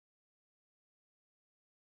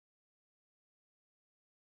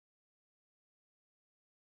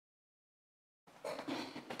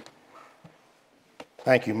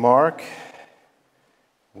Thank you, Mark.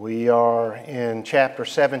 We are in chapter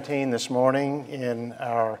 17 this morning in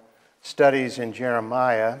our studies in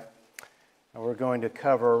Jeremiah. We're going to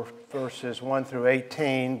cover verses 1 through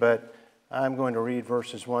 18, but I'm going to read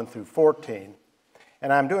verses 1 through 14.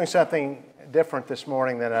 And I'm doing something different this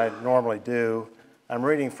morning than I normally do. I'm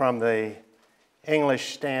reading from the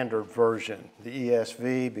English Standard Version, the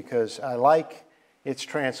ESV, because I like its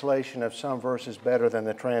translation of some verses better than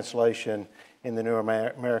the translation in the New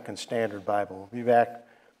American Standard Bible. We'll be back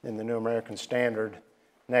in the New American Standard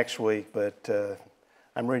next week, but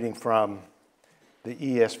I'm reading from the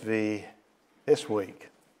ESV this week.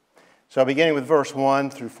 So beginning with verse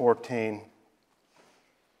 1 through 14.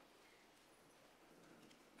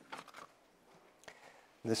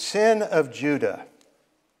 The sin of Judah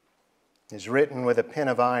is written with a pen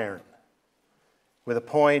of iron, with a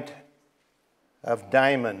point of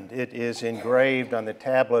diamond. It is engraved on the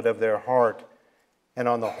tablet of their heart and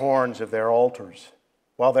on the horns of their altars,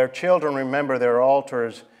 while their children remember their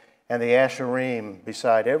altars and the Asherim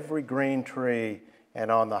beside every green tree and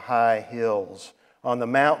on the high hills, on the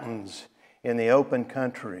mountains in the open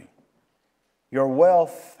country. Your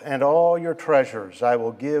wealth and all your treasures I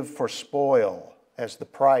will give for spoil as the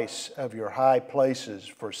price of your high places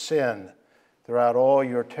for sin throughout all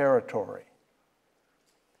your territory.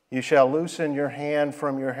 You shall loosen your hand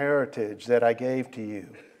from your heritage that I gave to you,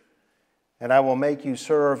 and I will make you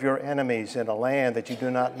serve your enemies in a land that you do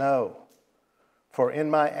not know. For in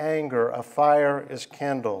my anger a fire is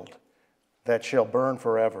kindled that shall burn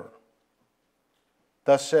forever.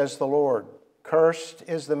 Thus says the Lord, cursed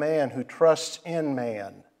is the man who trusts in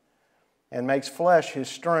man and makes flesh his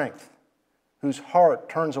strength, whose heart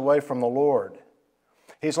turns away from the Lord.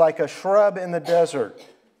 He's like a shrub in the desert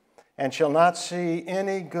and shall not see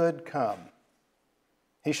any good come.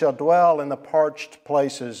 He shall dwell in the parched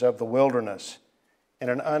places of the wilderness, in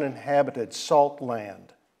an uninhabited salt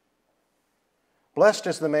land. Blessed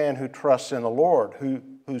is the man who trusts in the Lord,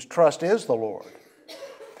 whose trust is the Lord.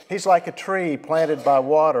 He's like a tree planted by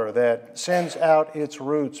water that sends out its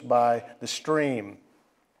roots by the stream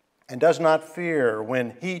and does not fear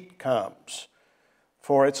when heat comes,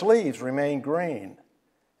 for its leaves remain green,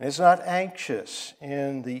 and is not anxious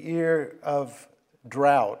in the year of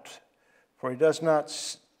drought, for he does not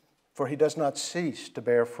cease to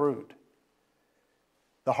bear fruit.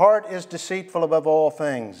 The heart is deceitful above all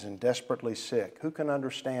things and desperately sick. Who can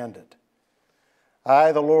understand it?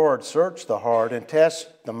 I, the Lord, search the heart and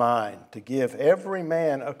test the mind to give every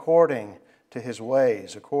man according to his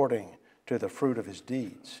ways, according to the fruit of his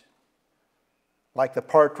deeds. Like the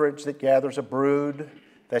partridge that gathers a brood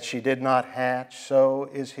that she did not hatch, so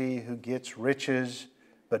is he who gets riches,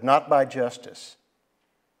 but not by justice.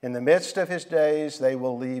 In the midst of his days they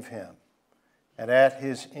will leave him, and at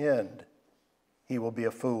his end he will be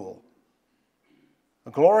a fool. A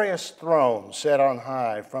glorious throne set on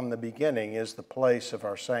high from the beginning is the place of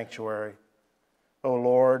our sanctuary. O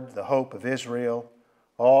Lord, the hope of Israel,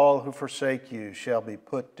 all who forsake you shall be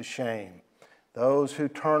put to shame. Those who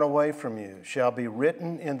turn away from you shall be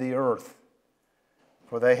written in the earth,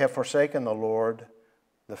 for they have forsaken the Lord,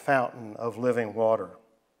 the fountain of living water.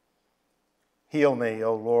 Heal me,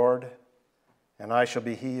 O Lord, and I shall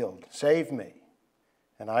be healed. Save me,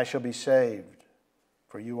 and I shall be saved,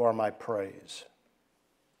 for you are my praise.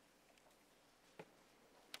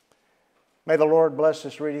 May the Lord bless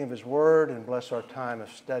this reading of his word and bless our time of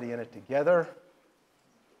studying it together.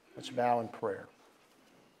 Let's bow in prayer.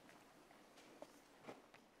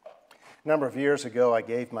 A number of years ago, I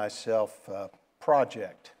gave myself a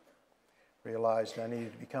project. Realized I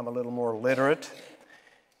needed to become a little more literate.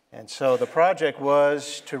 And so the project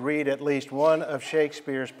was to read at least one of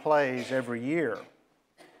Shakespeare's plays every year.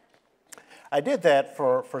 I did that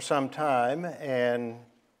for some time and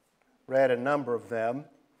read a number of them.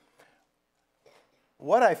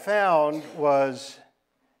 What I found was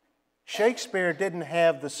Shakespeare didn't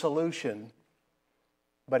have the solution,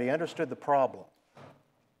 but he understood the problem.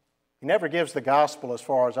 He never gives the gospel as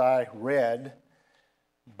far as I read,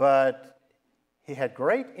 but he had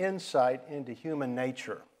great insight into human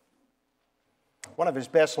nature. One of his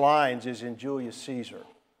best lines is in Julius Caesar.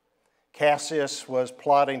 Cassius was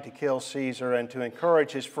plotting to kill Caesar, and to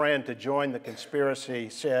encourage his friend to join the conspiracy,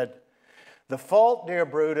 said, "The fault, dear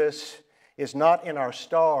Brutus, is not in our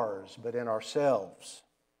stars, but in ourselves."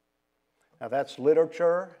 Now that's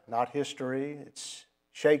literature, not history. It's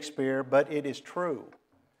Shakespeare, but it is true.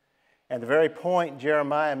 And the very point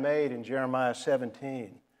Jeremiah made in Jeremiah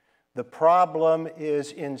 17, the problem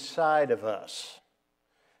is inside of us.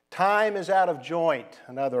 Time is out of joint,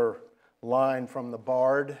 another line from the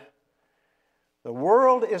Bard. The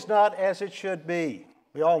world is not as it should be.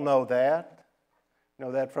 We all know that. We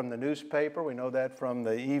know that from the newspaper. We know that from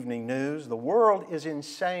the evening news. The world is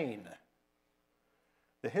insane.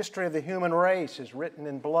 The history of the human race is written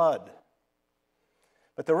in blood.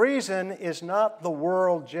 But the reason is not the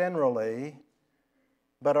world generally,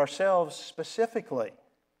 but ourselves specifically.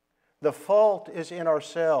 The fault is in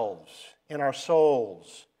ourselves, in our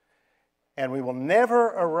souls. And we will never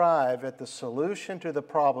arrive at the solution to the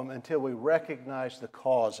problem until we recognize the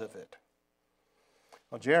cause of it.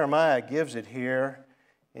 Well, Jeremiah gives it here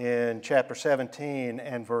in chapter 17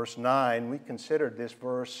 and verse 9. We considered this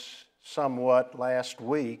verse somewhat last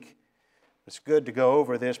week. It's good to go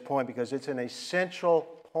over this point because it's an essential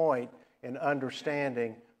point in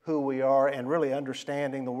understanding who we are and really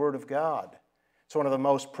understanding the Word of God. It's one of the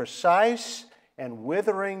most precise and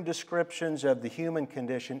withering descriptions of the human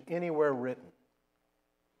condition anywhere written.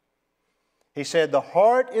 He said, "The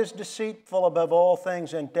heart is deceitful above all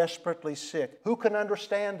things and desperately sick. Who can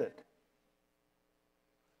understand it?"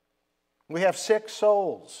 We have sick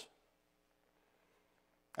souls.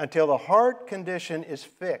 Until the heart condition is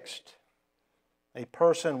fixed, a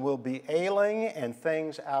person will be ailing and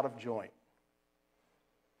things out of joint.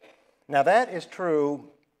 Now that is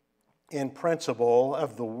true in principle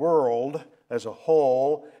of the world as a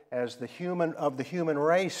whole, of the human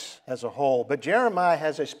race as a whole. But Jeremiah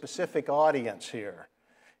has a specific audience here.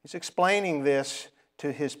 He's explaining this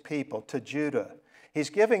to his people, to Judah. He's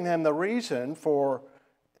giving them the reason for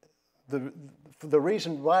the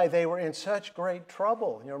reason why they were in such great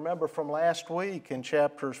trouble. You remember from last week in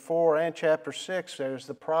chapters 4 and chapter 6, there's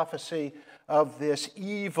the prophecy of this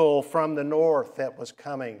evil from the north that was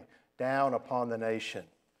coming down upon the nation.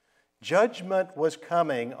 Judgment was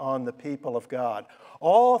coming on the people of God.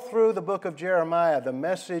 All through the book of Jeremiah, the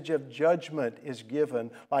message of judgment is given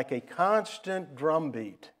like a constant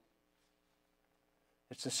drumbeat.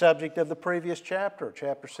 It's the subject of the previous chapter,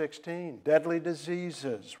 chapter 16. Deadly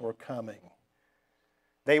diseases were coming.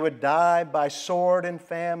 They would die by sword and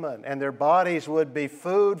famine, and their bodies would be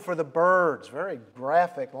food for the birds. Very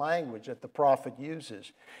graphic language that the prophet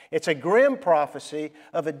uses. It's a grim prophecy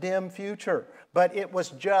of a dim future, but it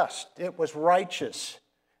was just, it was righteous.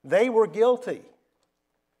 They were guilty.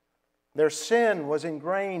 Their sin was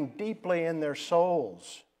ingrained deeply in their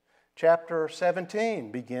souls. Chapter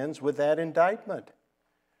 17 begins with that indictment.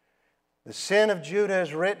 The sin of Judah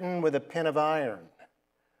is written with a pen of iron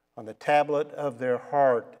on the tablet of their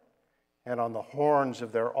heart and on the horns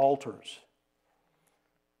of their altars.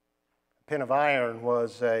 A pen of iron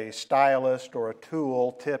was a stylus or a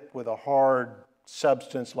tool tipped with a hard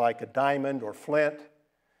substance like a diamond or flint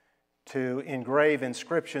to engrave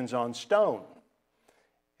inscriptions on stone.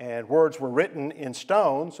 And words were written in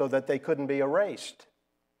stone so that they couldn't be erased.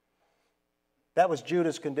 That was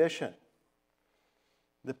Judah's condition.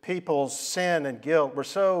 The people's sin and guilt were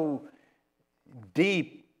so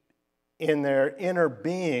deep in their inner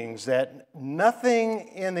beings that nothing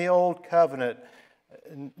in the Old Covenant,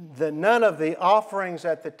 none of the offerings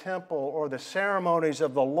at the temple or the ceremonies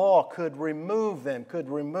of the law could remove them, could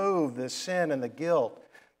remove the sin and the guilt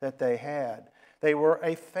that they had. They were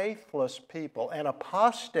a faithless people, an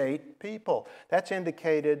apostate people. That's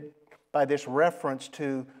indicated by this reference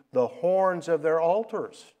to the horns of their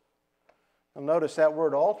altars. You'll notice that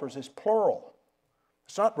word altars is plural.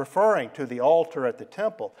 It's not referring to the altar at the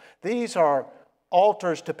temple. These are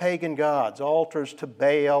altars to pagan gods, altars to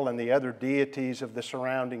Baal and the other deities of the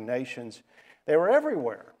surrounding nations. They were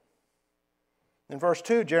everywhere. In verse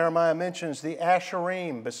 2, Jeremiah mentions the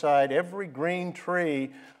Asherim beside every green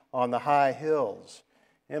tree on the high hills.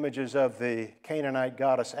 Images of the Canaanite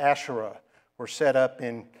goddess Asherah were set up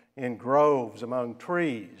in groves among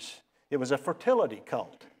trees. It was a fertility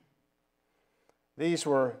cult. These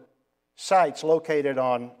were sites located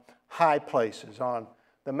on high places, on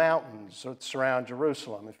the mountains that surround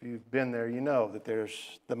Jerusalem. If you've been there, you know that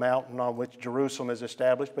there's the mountain on which Jerusalem is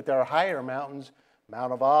established, but there are higher mountains,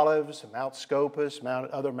 Mount of Olives, Mount Scopus,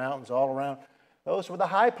 other mountains all around. Those were the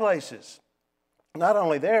high places. Not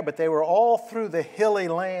only there, but they were all through the hilly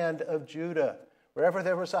land of Judah. Wherever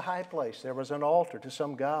there was a high place, there was an altar to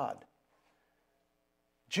some god.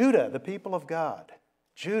 Judah, the people of God,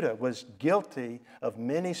 Judah was guilty of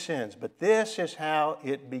many sins, but this is how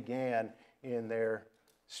it began in their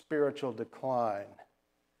spiritual decline.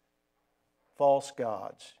 False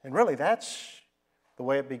gods. And really, that's the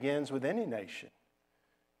way it begins with any nation.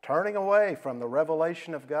 Turning away from the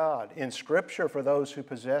revelation of God in Scripture for those who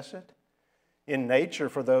possess it, in nature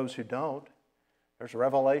for those who don't. There's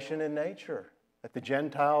revelation in nature that the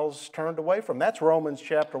Gentiles turned away from. That's Romans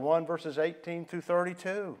chapter 1, verses 18 through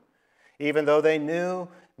 32. Even though they knew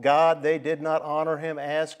God, they did not honor Him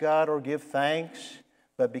as God or give thanks,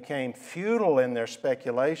 but became futile in their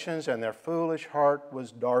speculations, and their foolish heart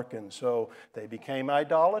was darkened. So they became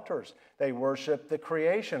idolaters. They worshiped the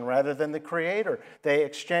creation rather than the Creator. They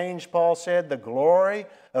exchanged, Paul said, the glory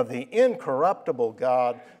of the incorruptible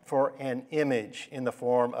God for an image in the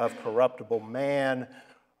form of corruptible man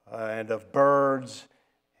and of birds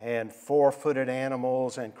and four-footed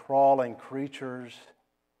animals and crawling creatures.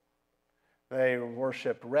 They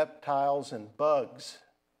worshiped reptiles and bugs.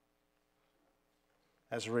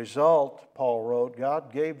 As a result, Paul wrote,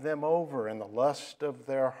 God gave them over in the lust of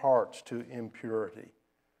their hearts to impurity.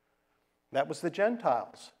 That was the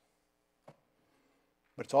Gentiles.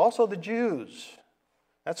 But it's also the Jews.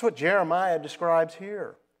 That's what Jeremiah describes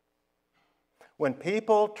here. When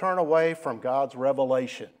people turn away from God's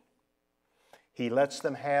revelation, He lets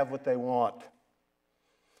them have what they want.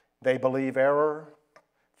 They believe error,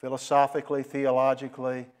 philosophically,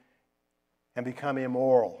 theologically, and become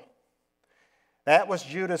immoral. That was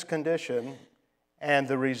Judah's condition, and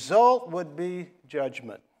the result would be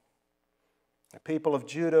judgment. The people of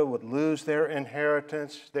Judah would lose their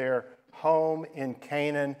inheritance, their home in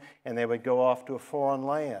Canaan, and they would go off to a foreign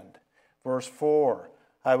land. Verse 4,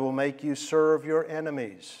 I will make you serve your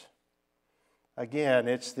enemies. Again,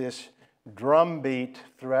 it's this drumbeat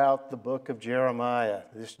throughout the book of Jeremiah,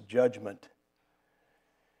 this judgment.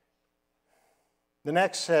 The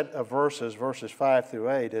next set of verses, verses 5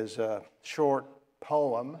 through 8, is a short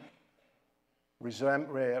poem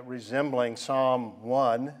resembling Psalm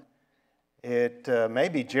 1. It may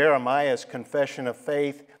be Jeremiah's confession of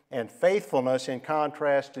faith and faithfulness in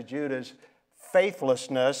contrast to Judah's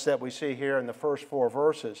faithlessness that we see here in the first 4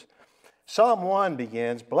 verses. Psalm 1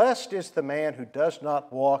 begins, Blessed is the man who does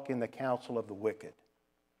not walk in the counsel of the wicked.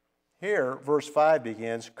 Here, verse 5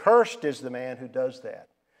 begins, Cursed is the man who does that.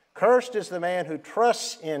 Cursed is the man who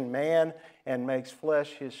trusts in man and makes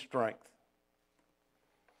flesh his strength.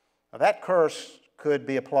 Now, that curse could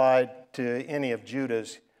be applied to any of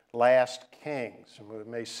Judah's last kings. We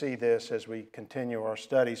may see this as we continue our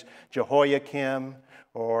studies. Jehoiakim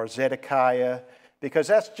or Zedekiah, because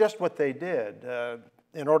that's just what they did.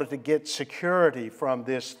 In order to get security from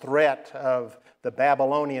this threat of the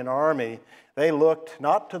Babylonian army, they looked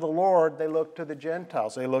not to the Lord, they looked to the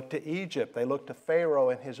Gentiles. They looked to Egypt. They looked to Pharaoh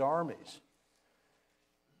and his armies.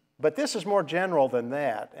 But this is more general than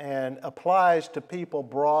that and applies to people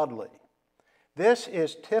broadly. This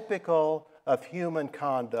is typical of human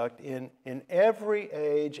conduct in every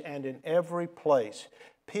age and in every place.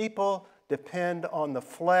 People depend on the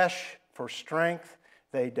flesh for strength.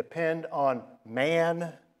 They depend on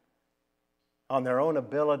man, on their own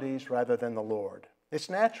abilities rather than the Lord. It's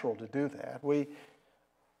natural to do that. We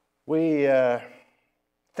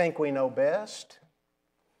think we know best.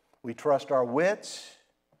 We trust our wits,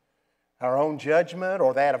 our own judgment,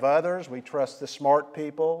 or that of others. We trust the smart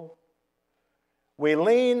people. We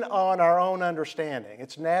lean on our own understanding.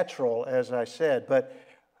 It's natural, as I said, but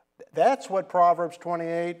that's what Proverbs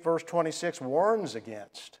 28, verse 26 warns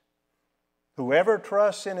against. Whoever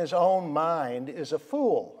trusts in his own mind is a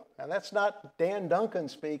fool. And that's not Dan Duncan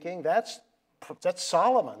speaking. That's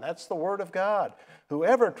Solomon. That's the Word of God.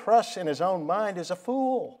 Whoever trusts in his own mind is a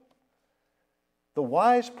fool. The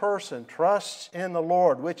wise person trusts in the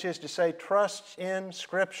Lord, which is to say, trusts in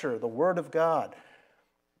Scripture, the Word of God.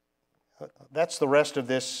 That's the rest of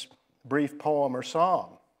this brief poem or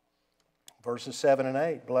song. Verses 7 and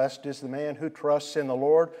 8. Blessed is the man who trusts in the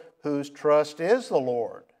Lord, whose trust is the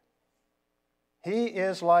Lord. He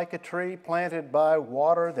is like a tree planted by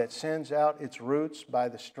water that sends out its roots by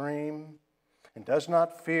the stream and does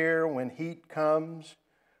not fear when heat comes,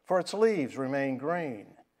 for its leaves remain green,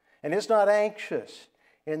 and is not anxious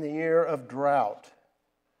in the year of drought,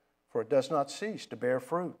 for it does not cease to bear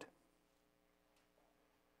fruit.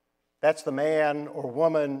 That's the man or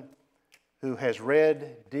woman who has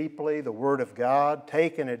read deeply the Word of God,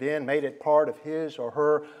 taken it in, made it part of his or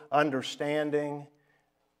her understanding,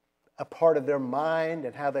 a part of their mind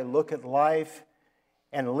and how they look at life,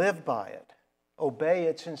 and live by it, obey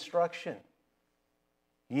its instruction,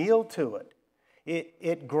 yield to it.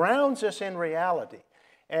 It grounds us in reality.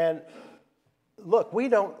 And look,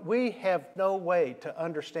 we have no way to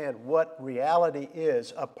understand what reality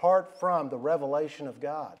is apart from the revelation of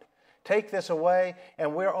God. Take this away,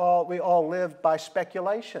 and we all live by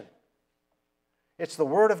speculation. It's the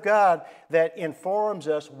Word of God that informs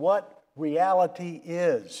us what reality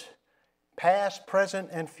is, past, present,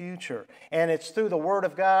 and future. And it's through the Word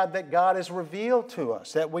of God that God is revealed to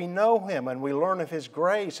us, that we know Him and we learn of His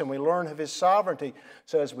grace and we learn of His sovereignty.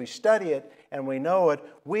 So as we study it and we know it,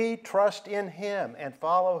 we trust in Him and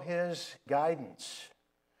follow His guidance.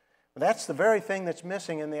 That's the very thing that's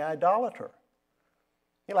missing in the idolater.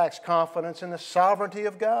 He lacks confidence in the sovereignty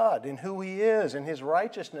of God, in who He is, in His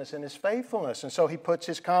righteousness and His faithfulness. And so he puts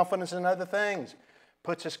his confidence in other things,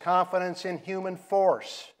 puts his confidence in human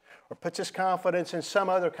force, or puts his confidence in some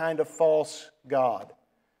other kind of false god.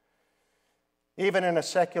 Even in a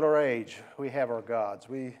secular age, we have our gods.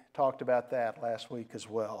 We talked about that last week as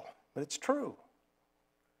well. But it's true.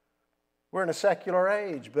 We're in a secular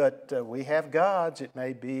age, but we have gods. It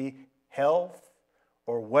may be health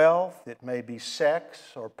or wealth. It may be sex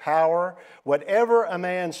or power. Whatever a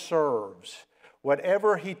man serves,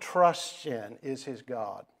 whatever he trusts in is his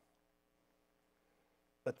God.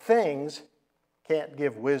 But things can't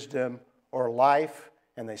give wisdom or life,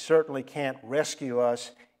 and they certainly can't rescue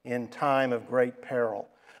us in time of great peril.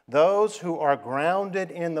 Those who are grounded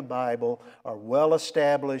in the Bible are well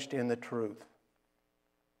established in the truth.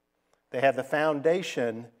 They have the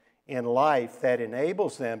foundation in life that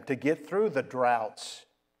enables them to get through the droughts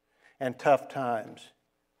and tough times,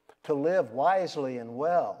 to live wisely and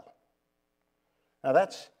well. Now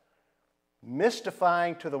that's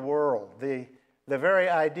mystifying to the world. The very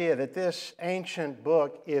idea that this ancient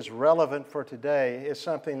book is relevant for today is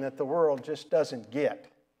something that the world just doesn't get.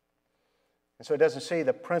 And so it doesn't see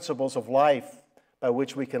the principles of life by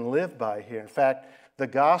which we can live by here. In fact, the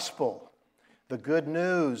gospel, the good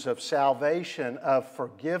news of salvation, of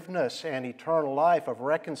forgiveness and eternal life, of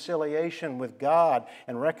reconciliation with God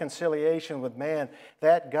and reconciliation with man,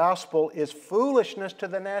 that gospel is foolishness to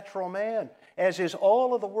the natural man, as is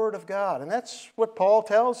all of the Word of God. And that's what Paul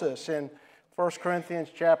tells us in 1 Corinthians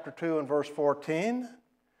chapter 2 and verse 14.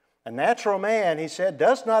 A natural man, he said,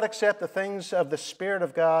 does not accept the things of the Spirit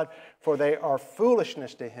of God, for they are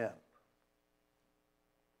foolishness to him.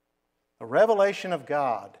 The revelation of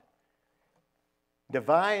God,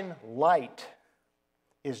 divine light,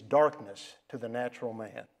 is darkness to the natural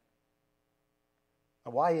man.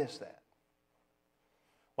 Now, why is that?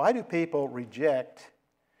 Why do people reject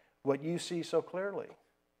what you see so clearly?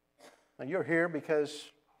 Now, you're here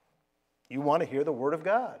because you want to hear the Word of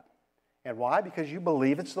God. And why? Because you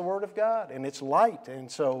believe it's the Word of God and it's light. And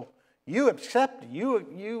so you accept it.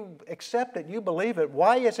 You accept it. You believe it.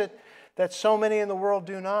 Why is it that so many in the world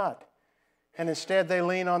do not? And instead they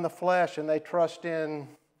lean on the flesh and they trust in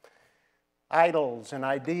idols and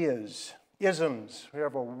ideas, isms. We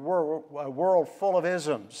have a world full of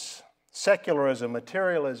isms. Secularism,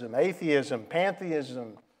 materialism, atheism,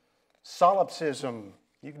 pantheism, solipsism.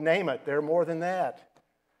 You name it. There are more than that.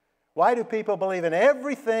 Why do people believe in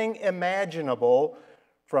everything imaginable,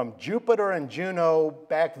 from Jupiter and Juno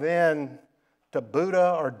back then to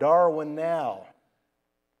Buddha or Darwin now?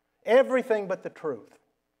 Everything but the truth.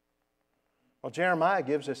 Well, Jeremiah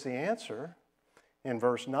gives us the answer in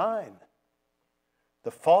verse 9.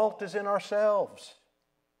 The fault is in ourselves.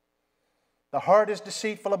 The heart is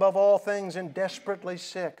deceitful above all things and desperately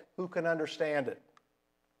sick. Who can understand it?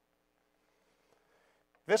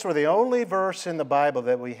 If this were the only verse in the Bible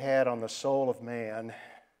that we had on the soul of man,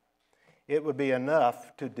 it would be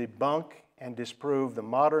enough to debunk and disprove the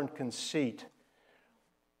modern conceit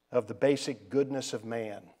of the basic goodness of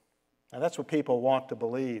man. Now, that's what people want to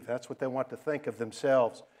believe. That's what they want to think of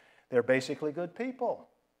themselves. They're basically good people.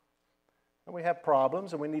 And we have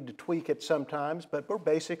problems and we need to tweak it sometimes, but we're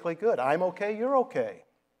basically good. I'm okay, you're okay.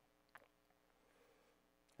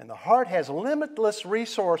 And the heart has limitless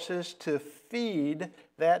resources to feed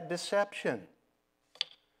that deception.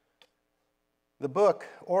 The book,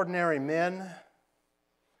 Ordinary Men,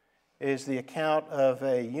 is the account of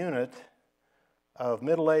a unit of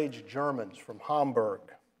middle-aged Germans from Hamburg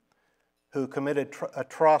who committed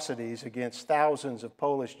atrocities against thousands of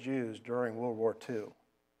Polish Jews during World War II.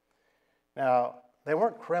 Now, they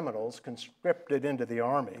weren't criminals conscripted into the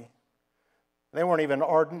army. They weren't even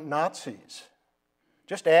ardent Nazis.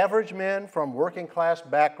 Just average men from working-class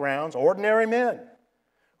backgrounds, ordinary men,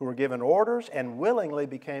 who were given orders and willingly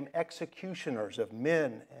became executioners of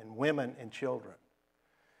men and women and children.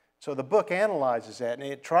 So the book analyzes that, and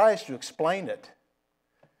it tries to explain it.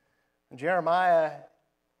 And Jeremiah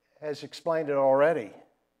has explained it already.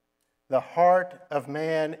 The heart of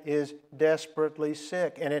man is desperately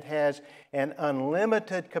sick, and it has an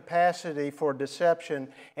unlimited capacity for deception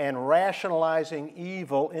and rationalizing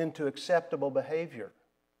evil into acceptable behavior.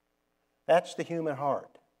 That's the human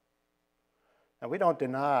heart. Now, we don't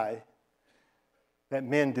deny that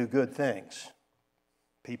men do good things.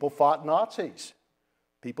 People fought Nazis.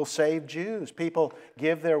 People saved Jews. People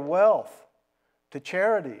give their wealth to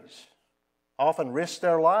charities, often risk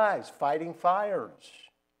their lives fighting fires.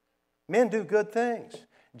 Men do good things.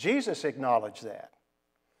 Jesus acknowledged that.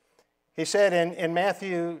 He said in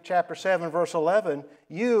Matthew chapter 7, verse 11,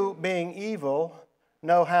 you, being evil,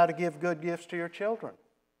 know how to give good gifts to your children.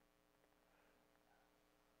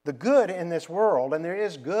 The good in this world, and there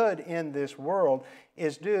is good in this world,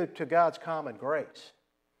 is due to God's common grace.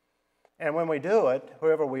 And when we do it,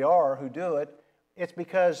 whoever we are who do it, it's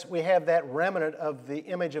because we have that remnant of the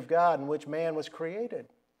image of God in which man was created.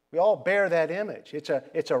 We all bear that image.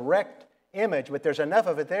 It's a wrecked image, but there's enough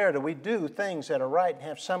of it there that we do things that are right and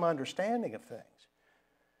have some understanding of things.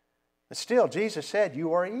 But still, Jesus said,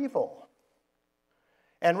 you are evil.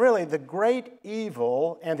 And really, the great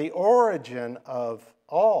evil and the origin of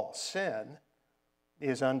all sin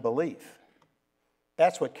is unbelief.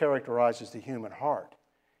 That's what characterizes the human heart.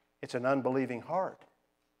 It's an unbelieving heart.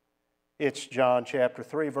 It's John chapter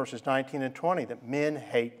 3, verses 19 and 20, that men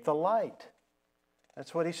hate the light.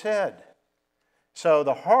 That's what he said. So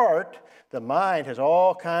the heart, the mind, has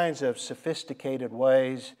all kinds of sophisticated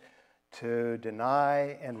ways to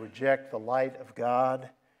deny and reject the light of God.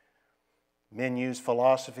 Men use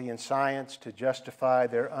philosophy and science to justify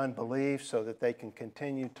their unbelief so that they can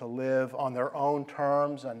continue to live on their own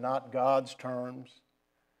terms and not God's terms.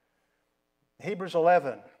 Hebrews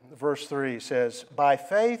 11, verse 3 says, by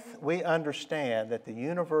faith we understand that the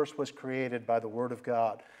universe was created by the Word of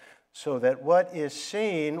God, so that what is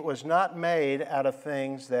seen was not made out of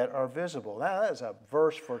things that are visible. Now, that is a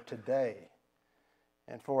verse for today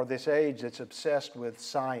and for this age that's obsessed with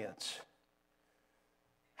science.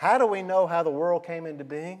 How do we know how the world came into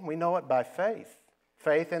being? We know it by faith.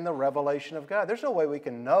 Faith in the revelation of God. There's no way we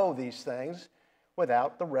can know these things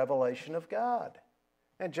without the revelation of God.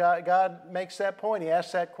 And God makes that point. He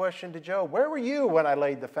asks that question to Job. Where were you when I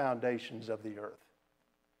laid the foundations of the earth?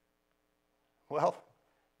 Well,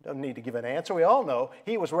 doesn't need to give an answer. We all know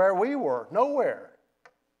he was where we were, nowhere.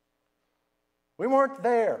 We weren't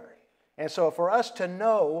there. And so for us to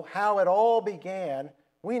know how it all began,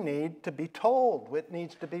 we need to be told. It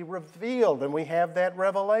needs to be revealed, and we have that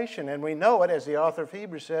revelation. And we know it, as the author of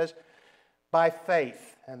Hebrews says, by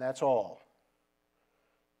faith, and that's all.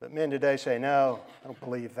 But men today say, no, I don't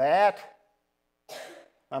believe that.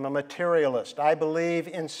 I'm a materialist. I believe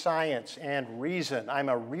in science and reason. I'm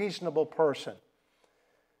a reasonable person.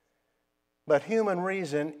 But human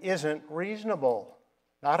reason isn't reasonable.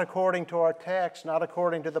 Not according to our text, not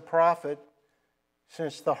according to the prophet.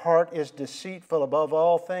 Since the heart is deceitful above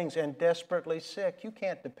all things and desperately sick, you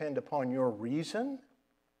can't depend upon your reason.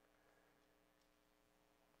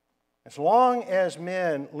 As long as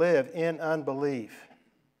men live in unbelief,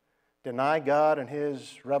 deny God and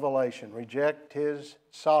His revelation, reject His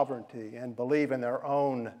sovereignty, and believe in their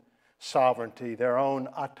own sovereignty, their own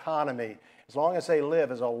autonomy, as long as they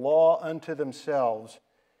live as a law unto themselves,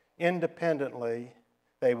 independently,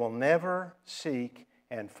 they will never seek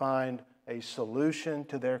and find a solution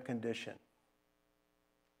to their condition.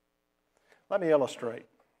 Let me illustrate.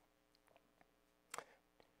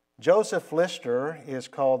 Joseph Lister is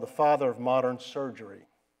called the father of modern surgery.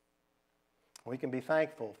 We can be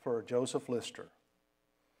thankful for Joseph Lister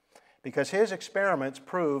because his experiments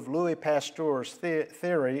proved Louis Pasteur's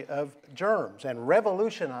theory of germs and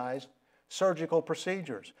revolutionized surgical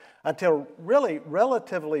procedures. Until really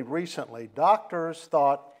relatively recently, doctors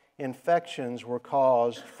thought infections were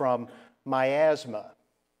caused from miasma,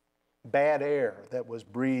 bad air that was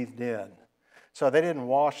breathed in. So they didn't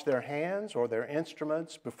wash their hands or their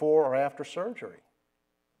instruments before or after surgery.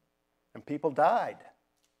 And people died.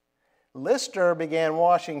 Lister began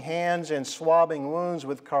washing hands and swabbing wounds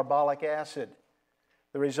with carbolic acid.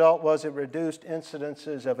 The result was it reduced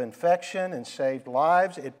incidences of infection and saved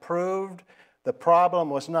lives. It proved the problem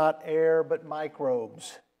was not air but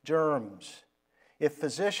microbes, germs. If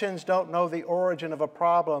physicians don't know the origin of a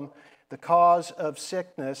problem, the cause of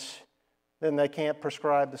sickness, then they can't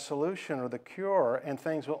prescribe the solution or the cure, and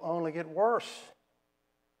things will only get worse.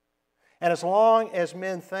 And as long as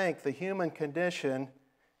men think the human condition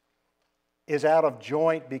is out of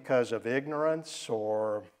joint because of ignorance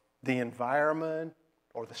or the environment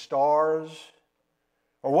or the stars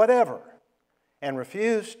or whatever, and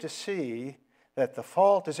refuse to see that the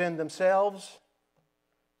fault is in themselves,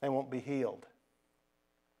 they won't be healed.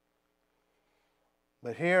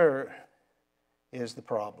 But here is the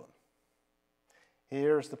problem.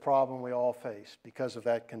 Here's the problem we all face because of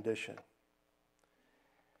that condition.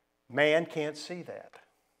 Man can't see that.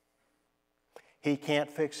 He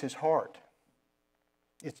can't fix his heart.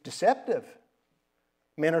 It's deceptive.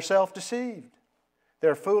 Men are self-deceived.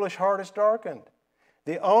 Their foolish heart is darkened.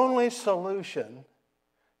 The only solution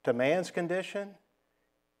to man's condition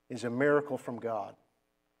is a miracle from God.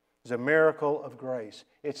 It's a miracle of grace.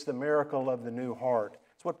 It's the miracle of the new heart.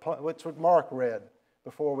 It's what Mark read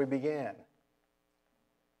before we began.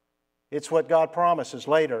 It's what God promises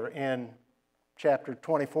later in chapter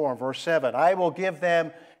 24 and verse 7. I will give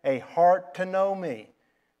them a heart to know me,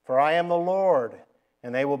 For I am the Lord,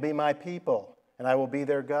 and they will be my people, and I will be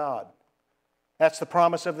their God. That's the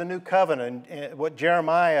promise of the new covenant, and what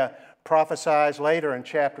Jeremiah prophesies later in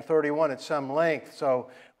chapter 31 at some length. So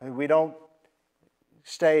we don't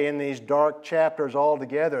stay in these dark chapters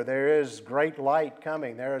altogether. There is great light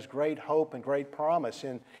coming. There is great hope and great promise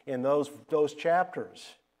in those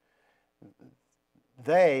chapters.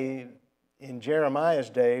 They, in Jeremiah's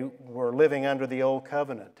day, were living under the old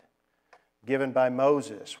covenant given by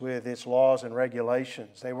Moses with its laws and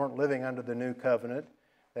regulations. They weren't living under the new covenant.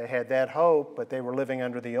 They had that hope, but they were living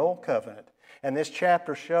under the old covenant. And this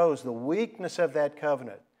chapter shows the weakness of that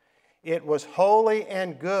covenant. It was holy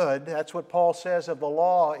and good. That's what Paul says of the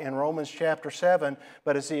law in Romans chapter 7.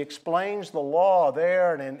 But as he explains the law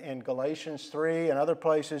there and in Galatians 3 and other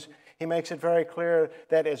places, he makes it very clear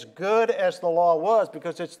that as good as the law was,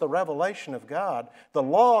 because it's the revelation of God, the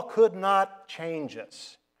law could not change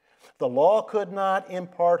us. The law could not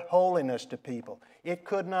impart holiness to people. It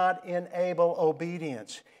could not enable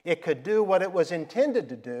obedience. It could do what it was intended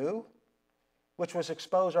to do, which was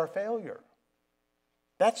expose our failure.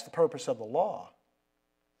 That's the purpose of the law.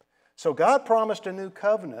 So God promised a new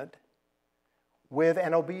covenant with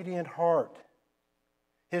an obedient heart.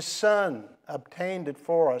 His Son obtained it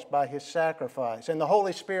for us by His sacrifice, and the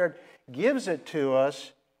Holy Spirit gives it to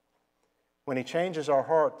us when He changes our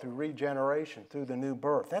heart through regeneration, through the new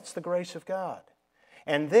birth. That's the grace of God.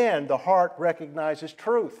 And then the heart recognizes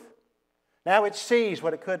truth. Now it sees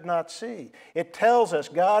what it could not see. It tells us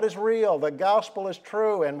God is real, the gospel is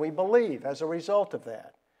true, and we believe as a result of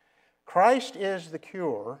that. Christ is the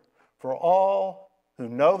cure for all who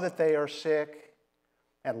know that they are sick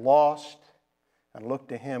and lost and look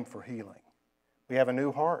to Him for healing. We have a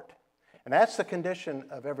new heart. And that's the condition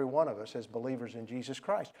of every one of us as believers in Jesus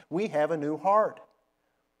Christ. We have a new heart.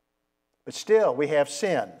 But still, we have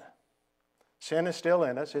sin. Sin is still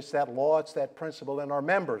in us. It's that law, it's that principle in our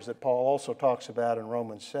members that Paul also talks about in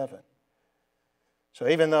Romans 7. So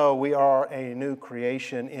even though we are a new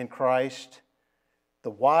creation in Christ,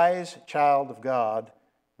 the wise child of God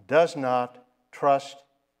does not trust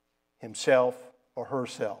himself or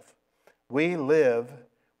herself. We live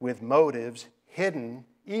with motives hidden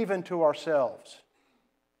even to ourselves.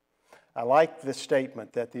 I like this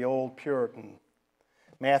statement that the old Puritan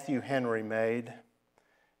Matthew Henry made.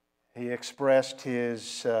 He expressed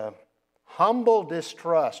his humble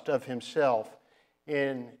distrust of himself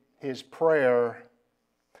in his prayer,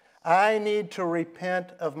 "I need to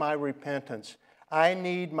repent of my repentance. I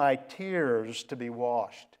need my tears to be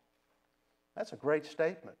washed." That's a great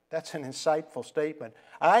statement. That's an insightful statement.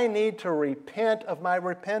 I need to repent of my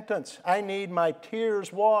repentance. I need my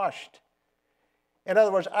tears washed. In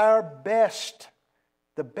other words, our best,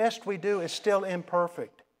 the best we do is still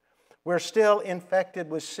imperfect. We're still infected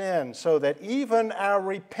with sin, so that even our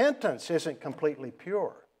repentance isn't completely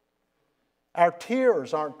pure. Our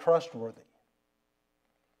tears aren't trustworthy.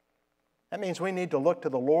 That means we need to look to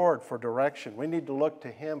the Lord for direction. We need to look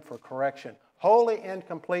to Him for correction. Wholly and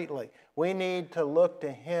completely, we need to look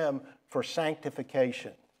to Him for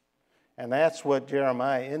sanctification. And that's what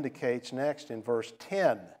Jeremiah indicates next in verse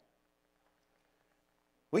 10.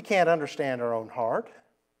 We can't understand our own heart.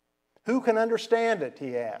 Who can understand it,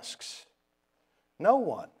 he asks. No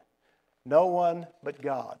one. No one but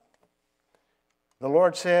God. The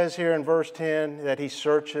Lord says here in verse 10 that He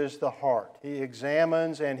searches the heart. He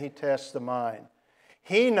examines and He tests the mind.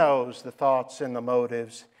 He knows the thoughts and the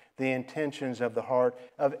motives, the intentions of the heart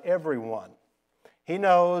of everyone. He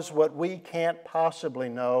knows what we can't possibly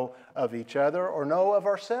know of each other or know of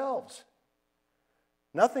ourselves.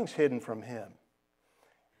 Nothing's hidden from Him.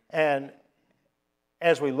 And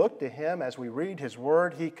as we look to Him, as we read His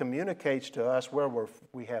Word, He communicates to us where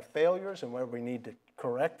we have failures and where we need to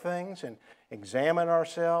correct things and examine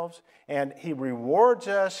ourselves. And He rewards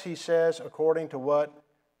us, He says, according to what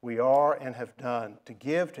we are and have done, to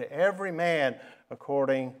give to every man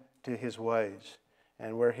according to his ways.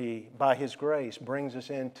 And where He, by His grace, brings us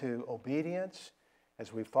into obedience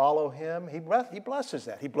as we follow Him, He blesses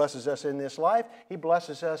that. He blesses us in this life. He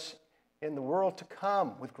blesses us in the world to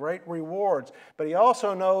come with great rewards. But He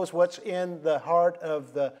also knows what's in the heart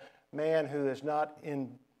of the man who is not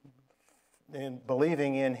in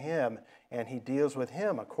believing in Him, and He deals with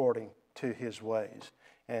him according to His ways.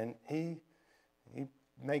 And He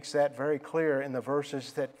makes that very clear in the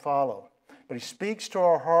verses that follow. But He speaks to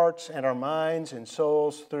our hearts and our minds and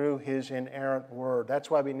souls through His inerrant Word.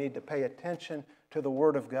 That's why we need to pay attention to the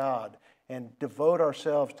Word of God and devote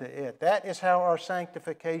ourselves to it. That is how our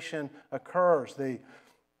sanctification occurs. The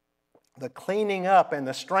cleaning up and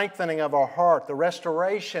the strengthening of our heart, the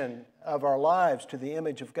restoration of our lives to the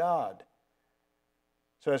image of God.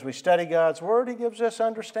 So as we study God's Word, He gives us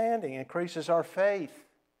understanding, increases our faith.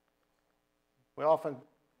 We often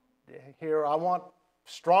hear, I want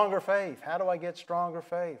stronger faith. How do I get stronger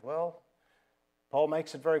faith? Well, Paul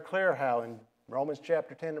makes it very clear how in Romans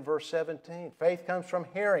chapter 10 and verse 17. Faith comes from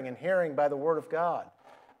hearing, and hearing by the Word of God.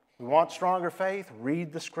 You want stronger faith?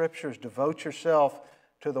 Read the Scriptures. Devote yourself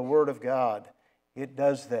to the Word of God. It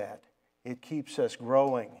does that. It keeps us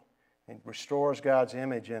growing and restores God's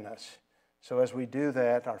image in us. So as we do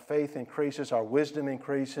that, our faith increases, our wisdom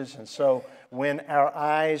increases, and so when our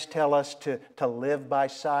eyes tell us to live by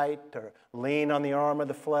sight, to lean on the arm of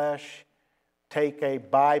the flesh, take a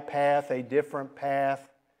bypath, a different path,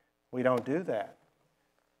 we don't do that.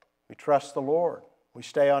 We trust the Lord. We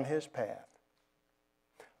stay on His path.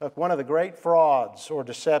 Look, one of the great frauds or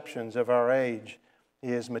deceptions of our age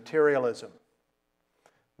is materialism,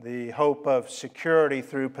 the hope of security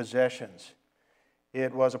through possessions.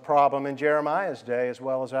 It was a problem in Jeremiah's day as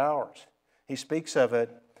well as ours. He speaks of it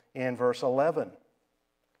in verse 11.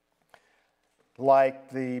 Like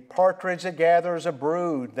the partridge that gathers a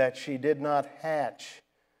brood that she did not hatch,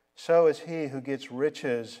 so is he who gets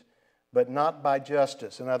riches, but not by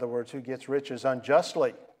justice. In other words, who gets riches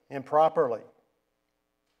unjustly, improperly.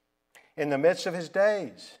 In the midst of his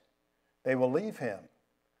days, they will leave him,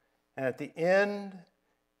 and at the end,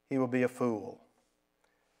 he will be a fool.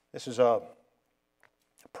 This is a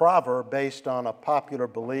proverb based on a popular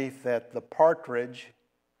belief that the partridge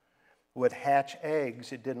would hatch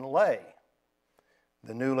eggs it didn't lay.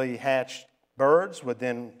 The newly hatched birds would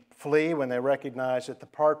then flee when they recognized that the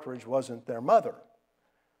partridge wasn't their mother.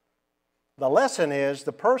 The lesson is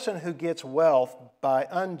the person who gets wealth by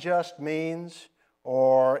unjust means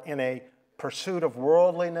or in a pursuit of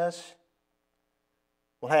worldliness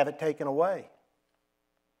will have it taken away.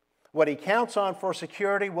 What he counts on for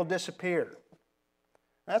security will disappear.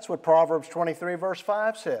 That's what Proverbs 23 verse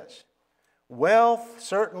 5 says. Wealth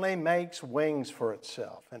certainly makes wings for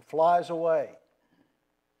itself and flies away.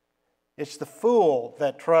 It's the fool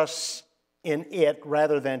that trusts in it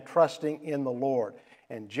rather than trusting in the Lord.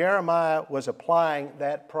 And Jeremiah was applying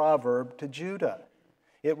that proverb to Judah.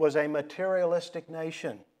 It was a materialistic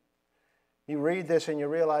nation. You read this and you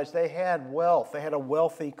realize they had wealth. They had a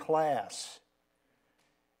wealthy class.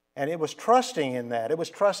 And it was trusting in that. It was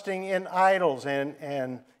trusting in idols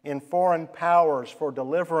and in foreign powers for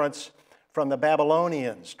deliverance from the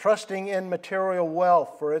Babylonians. Trusting in material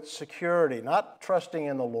wealth for its security, not trusting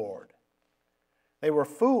in the Lord. They were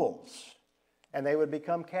fools, and they would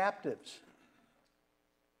become captives.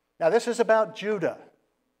 Now, this is about Judah.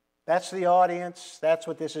 That's the audience. That's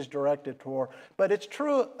what this is directed toward. But it's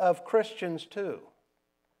true of Christians too.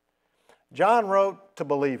 John wrote to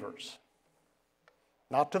believers.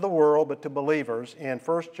 Not to the world, but to believers in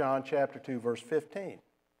 1 John chapter 2, verse 15,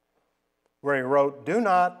 where he wrote, "Do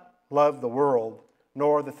not love the world,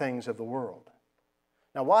 nor the things of the world."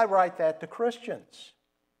 Now, why write that to Christians?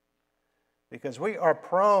 Because we are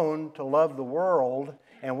prone to love the world,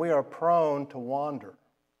 and we are prone to wander.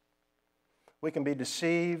 We can be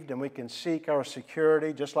deceived, and we can seek our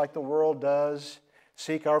security just like the world does,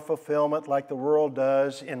 seek our fulfillment like the world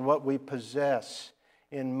does in what we possess,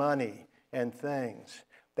 in money and things.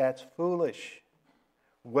 That's foolish.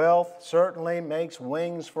 Wealth certainly makes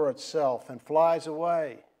wings for itself and flies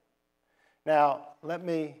away. Now, let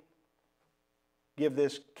me give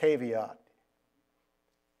this caveat.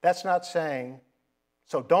 That's not saying,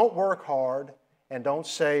 so don't work hard and don't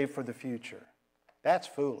save for the future. That's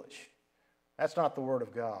foolish. That's not the Word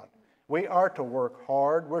of God. We are to work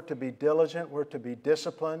hard. We're to be diligent. We're to be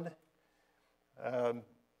disciplined.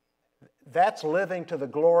 That's living to the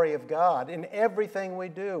glory of God in everything we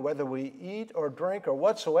do, whether we eat or drink or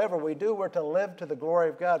whatsoever we do. We're to live to the glory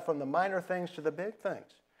of God from the minor things to the big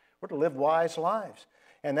things. We're to live wise lives,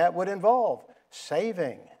 and that would involve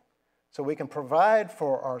saving so we can provide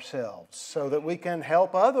for ourselves, so that we can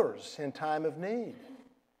help others in time of need.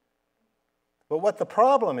 But what the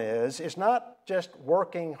problem is not just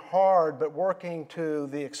working hard, but working to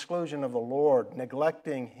the exclusion of the Lord,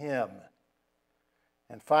 neglecting Him,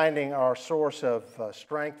 and finding our source of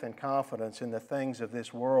strength and confidence in the things of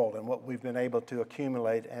this world and what we've been able to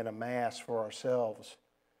accumulate and amass for ourselves.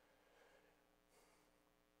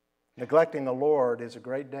 Neglecting the Lord is a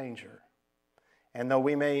great danger. And though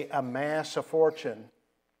we may amass a fortune,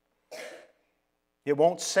 it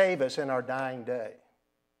won't save us in our dying day.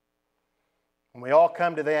 When we all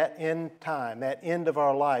come to that end time, that end of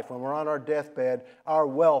our life, when we're on our deathbed, our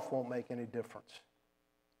wealth won't make any difference.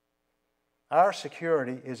 Our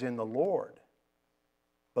security is in the Lord,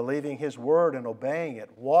 believing His Word and obeying it,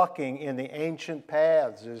 walking in the ancient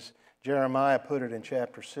paths, as Jeremiah put it in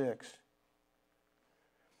chapter 6.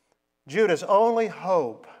 Judah's only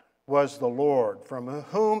hope was the Lord, from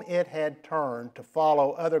whom it had turned to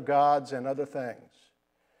follow other gods and other things.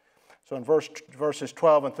 So in verses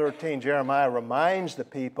 12 and 13, Jeremiah reminds the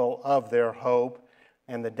people of their hope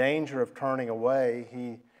and the danger of turning away.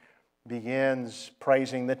 He begins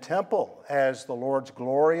praising the temple as the Lord's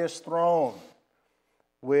glorious throne,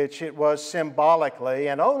 which it was symbolically,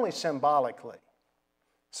 and only symbolically.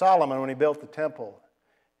 Solomon, when he built the temple,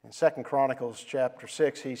 in 2 Chronicles chapter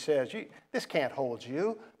 6, he says, this can't hold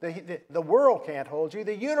you. The world can't hold you.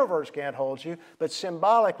 The universe can't hold you. But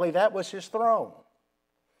symbolically, that was his throne.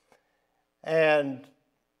 And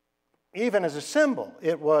even as a symbol,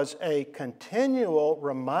 it was a continual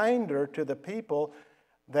reminder to the people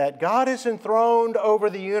that God is enthroned over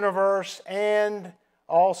the universe and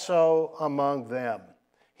also among them.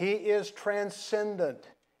 He is transcendent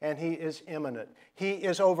and He is immanent. He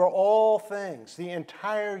is over all things, the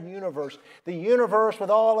entire universe. The universe with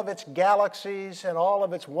all of its galaxies and all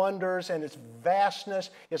of its wonders and its vastness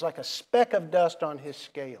is like a speck of dust on His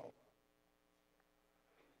scale.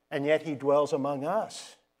 And yet He dwells among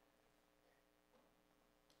us.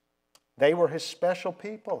 They were His special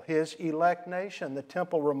people, His elect nation. The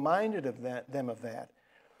temple reminded them of that.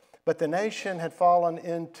 But the nation had fallen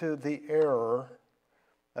into the error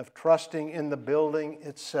of trusting in the building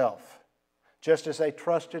itself, just as they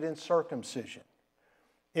trusted in circumcision.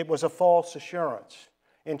 It was a false assurance.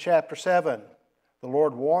 In chapter 7, the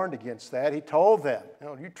Lord warned against that. He told them,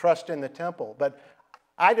 you trust in the temple. But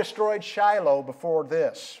I destroyed Shiloh before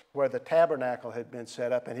this, where the tabernacle had been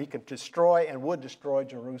set up, and He could destroy and would destroy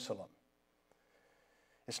Jerusalem.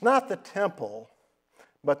 It's not the temple,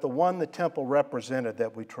 but the one the temple represented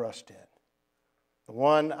that we trust in. The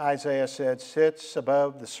one, Isaiah said, sits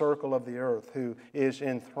above the circle of the earth, who is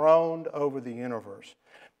enthroned over the universe.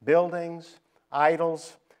 Buildings,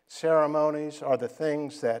 idols, ceremonies are the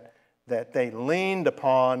things that they leaned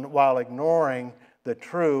upon while ignoring the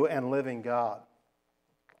true and living God.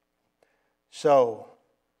 So,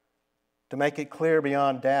 to make it clear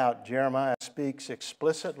beyond doubt, Jeremiah speaks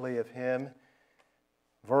explicitly of Him.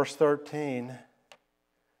 Verse 13,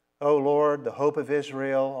 O Lord, the hope of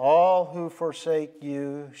Israel, all who forsake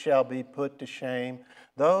You shall be put to shame.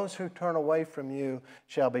 Those who turn away from You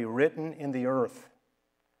shall be written in the earth.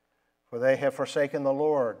 For they have forsaken the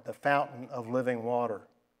Lord, the fountain of living water.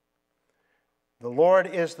 The Lord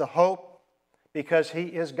is the hope because He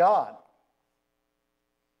is God.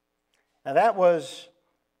 Now that was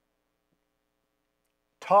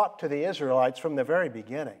taught to the Israelites from the very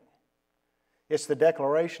beginning. It's the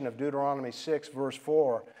declaration of Deuteronomy 6, verse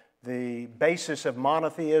 4, the basis of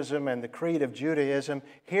monotheism and the creed of Judaism.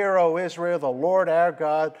 Hear, O Israel, the Lord our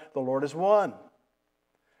God, the Lord is one.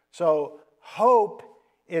 So hope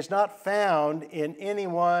is not found in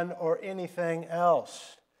anyone or anything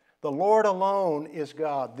else. The Lord alone is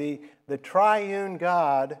God, the triune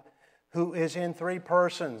God who is in three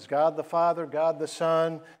persons, God the Father, God the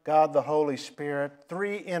Son, God the Holy Spirit,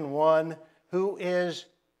 three in one, who is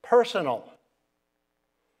personal.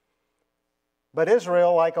 But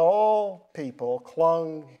Israel, like all people,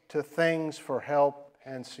 clung to things for help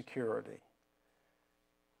and security.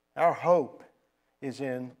 Our hope is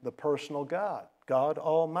in the personal God, God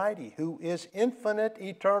Almighty, who is infinite,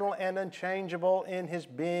 eternal, and unchangeable in His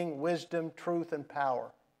being, wisdom, truth, and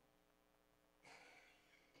power.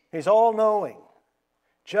 He's all-knowing,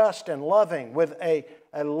 just and loving, with a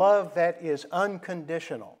love that is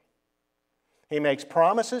unconditional. He makes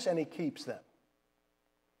promises and He keeps them.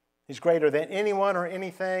 He's greater than anyone or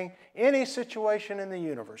anything, any situation in the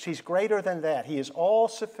universe. He's greater than that. He is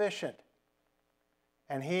all-sufficient,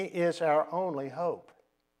 and He is our only hope.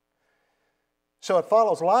 So it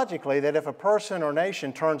follows logically that if a person or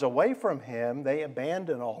nation turns away from Him, they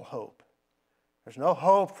abandon all hope. There's no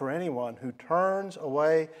hope for anyone who turns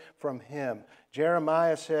away from Him.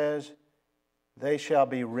 Jeremiah says, they shall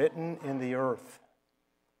be written in the earth.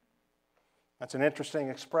 That's an interesting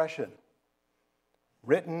expression.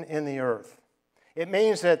 Written in the earth. It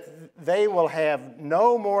means that they will have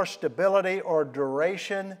no more stability or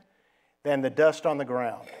duration than the dust on the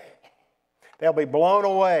ground. They'll be blown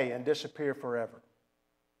away and disappear forever.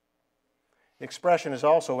 The expression is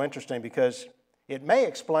also interesting because it may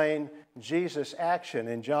explain Jesus' action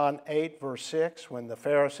in John 8, verse 6, when the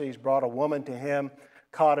Pharisees brought a woman to Him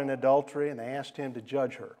caught in adultery and they asked Him to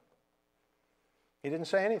judge her. He didn't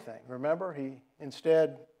say anything. Remember, He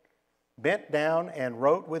instead bent down and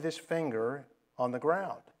wrote with His finger on the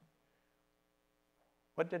ground.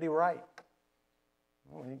 What did He write?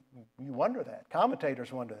 Well, you wonder that.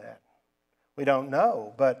 Commentators wonder that. We don't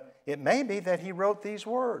know, but it may be that He wrote these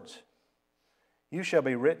words. You shall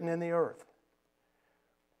be written in the earth.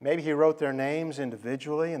 Maybe he wrote their names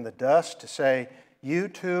individually in the dust to say, "You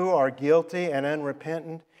too are guilty and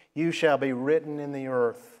unrepentant. You shall be written in the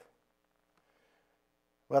earth."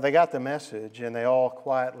 Well, they got the message, and they all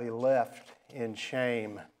quietly left in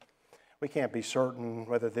shame. We can't be certain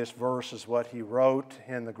whether this verse is what he wrote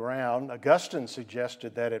in the ground. Augustine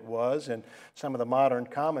suggested that it was, and some of the modern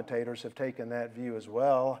commentators have taken that view as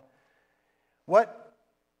well. What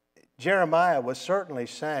Jeremiah was certainly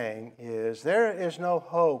saying is there is no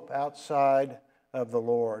hope outside of the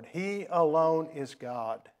Lord. He alone is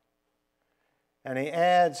God. And he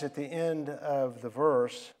adds at the end of the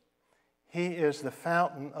verse, He is the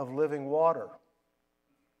fountain of living water.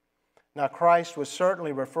 Now, Christ was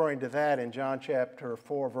certainly referring to that in John chapter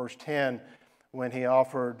 4, verse 10, when he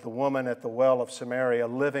offered the woman at the well of Samaria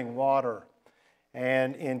living water.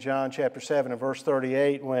 And in John chapter 7 and verse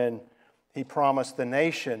 38, when he promised the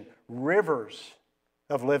nation rivers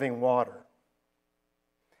of living water.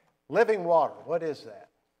 Living water, what is that?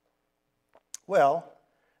 Well,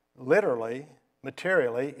 literally,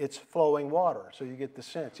 materially, it's flowing water. So you get the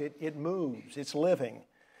sense. It moves, it's living.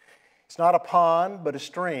 It's not a pond, but a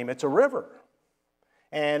stream. It's a river.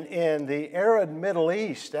 And in the arid Middle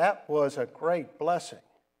East, that was a great blessing.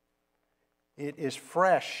 It is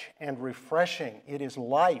fresh and refreshing. It is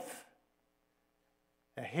life.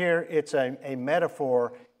 Now here it's a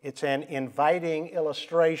metaphor. It's an inviting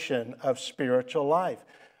illustration of spiritual life.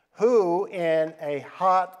 Who in a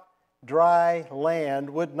hot, dry land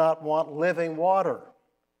would not want living water?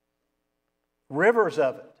 Rivers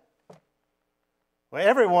of it. Well,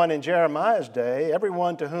 everyone in Jeremiah's day,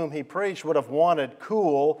 everyone to whom he preached, would have wanted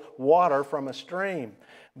cool water from a stream.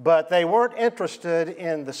 But they weren't interested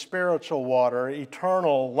in the spiritual water,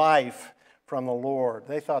 eternal life from the Lord.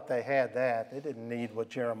 They thought they had that. They didn't need what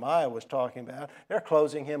Jeremiah was talking about. They're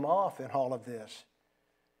closing him off in all of this.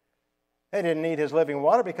 They didn't need his living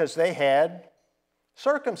water because they had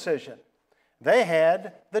circumcision. They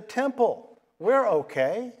had the temple. We're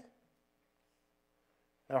okay.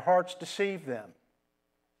 Their hearts deceived them.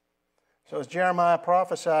 So as Jeremiah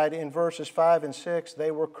prophesied in verses 5 and 6,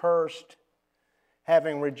 they were cursed.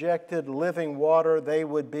 Having rejected living water, they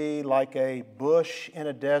would be like a bush in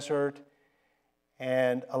a desert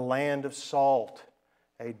and a land of salt,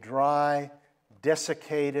 a dry,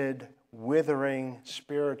 desiccated, withering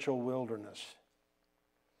spiritual wilderness.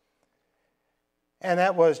 And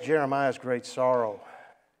that was Jeremiah's great sorrow.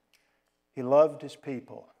 He loved his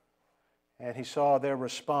people. And he saw their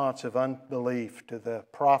response of unbelief to the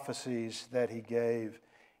prophecies that he gave.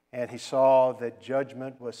 And he saw that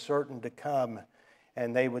judgment was certain to come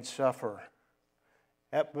and they would suffer.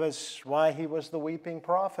 That was why he was the weeping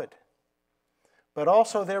prophet. But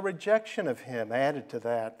also their rejection of him added to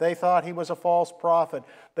that. They thought he was a false prophet.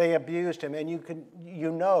 They abused him. And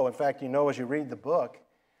you know as you read the book,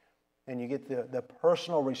 and you get the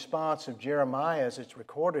personal response of Jeremiah as it's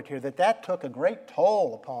recorded here, that took a great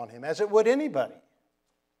toll upon him, as it would anybody.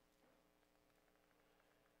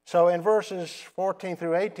 So in verses 14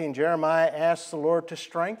 through 18, Jeremiah asks the Lord to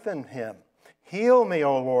strengthen him. Heal me,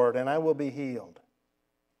 O Lord, and I will be healed.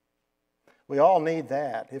 We all need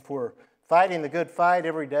that. If we're fighting the good fight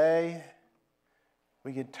every day,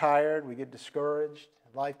 we get tired, we get discouraged.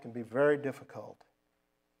 Life can be very difficult.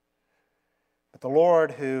 But the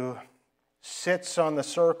Lord who sits on the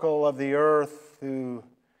circle of the earth, who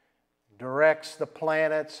directs the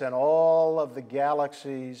planets and all of the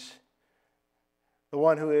galaxies, the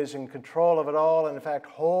one who is in control of it all and in fact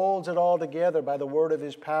holds it all together by the word of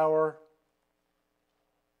his power,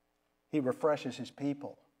 he refreshes his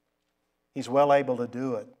people. He's well able to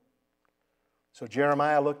do it. So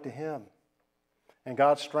Jeremiah looked to him, and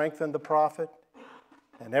God strengthened the prophet,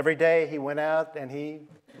 and every day he went out and he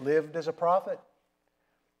lived as a prophet.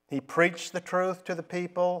 He preached the truth to the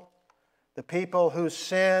people whose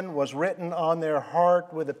sin was written on their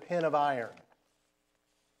heart with a pen of iron.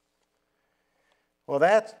 Well,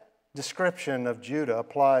 that description of Judah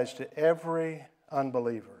applies to every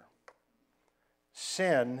unbeliever.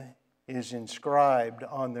 Sin is inscribed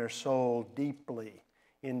on their soul deeply,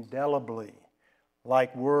 indelibly,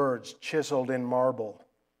 like words chiseled in marble.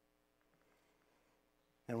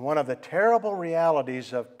 And one of the terrible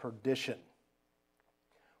realities of perdition,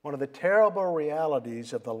 one of the terrible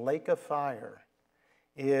realities of the lake of fire,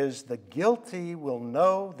 is the guilty will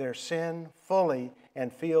know their sin fully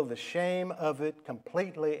and feel the shame of it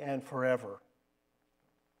completely and forever.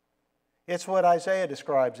 It's what Isaiah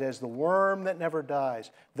describes as the worm that never dies,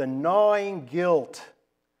 the gnawing guilt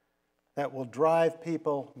that will drive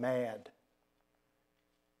people mad.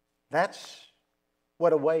 That's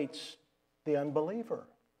what awaits the unbeliever,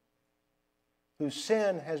 whose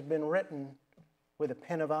sin has been written with a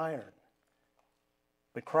pen of iron.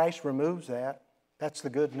 But Christ removes that. That's the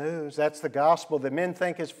good news. That's the gospel that men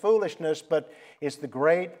think is foolishness, but it's the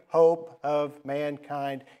great hope of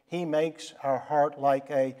mankind. He makes our heart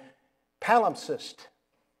like a palimpsest.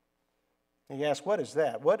 And you ask, what is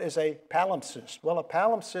that? What is a palimpsest? Well, a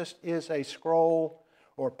palimpsest is a scroll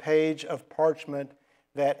or page of parchment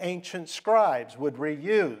that ancient scribes would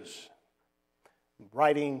reuse.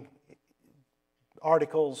 Writing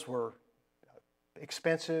articles were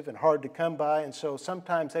expensive and hard to come by, and so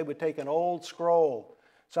sometimes they would take an old scroll,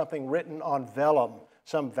 something written on vellum,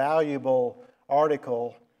 some valuable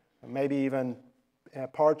article, maybe even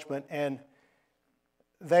parchment, and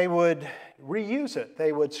they would reuse it.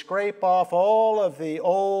 They would scrape off all of the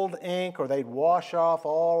old ink, or they'd wash off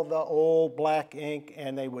all of the old black ink,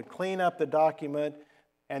 and they would clean up the document,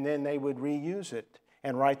 and then they would reuse it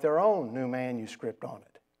and write their own new manuscript on it.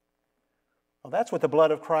 Well, that's what the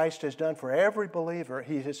blood of Christ has done for every believer.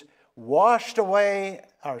 He has washed away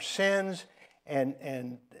our sins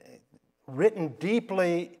and written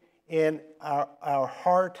deeply in our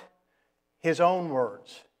heart His own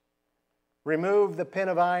words. Removed the pen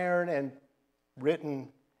of iron and written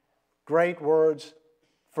great words,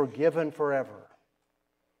 forgiven forever.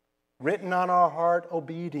 Written on our heart,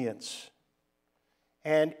 obedience.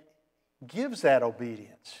 And gives that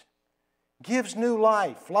obedience. Gives new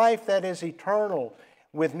life, life that is eternal,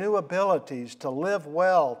 with new abilities to live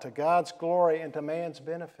well to God's glory and to man's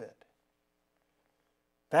benefit.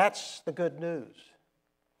 That's the good news.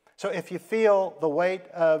 So if you feel the weight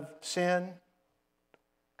of sin,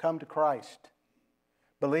 come to Christ.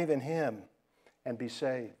 Believe in Him and be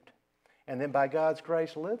saved. And then by God's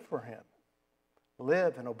grace, live for Him.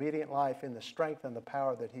 Live an obedient life in the strength and the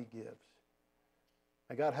power that He gives.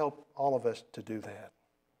 May God help all of us to do that.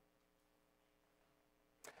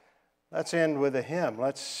 Let's end with a hymn.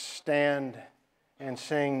 Let's stand and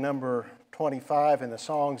sing number 25 in the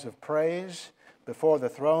Songs of Praise, Before the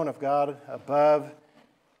Throne of God Above,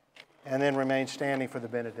 and then remain standing for the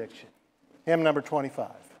benediction. Hymn number 25.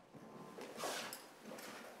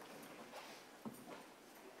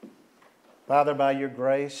 Father, by your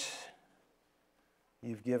grace,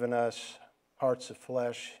 you've given us hearts of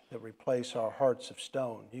flesh that replace our hearts of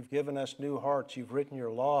stone. You've given us new hearts. You've written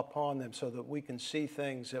your law upon them so that we can see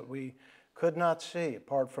things that we could not see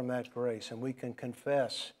apart from that grace. And we can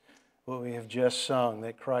confess what we have just sung,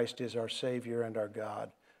 that Christ is our Savior and our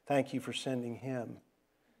God. Thank you for sending Him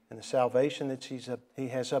and the salvation that He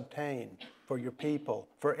has obtained for your people,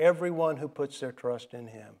 for everyone who puts their trust in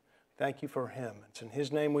Him. Thank you for Him. It's in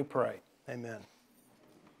His name we pray. Amen.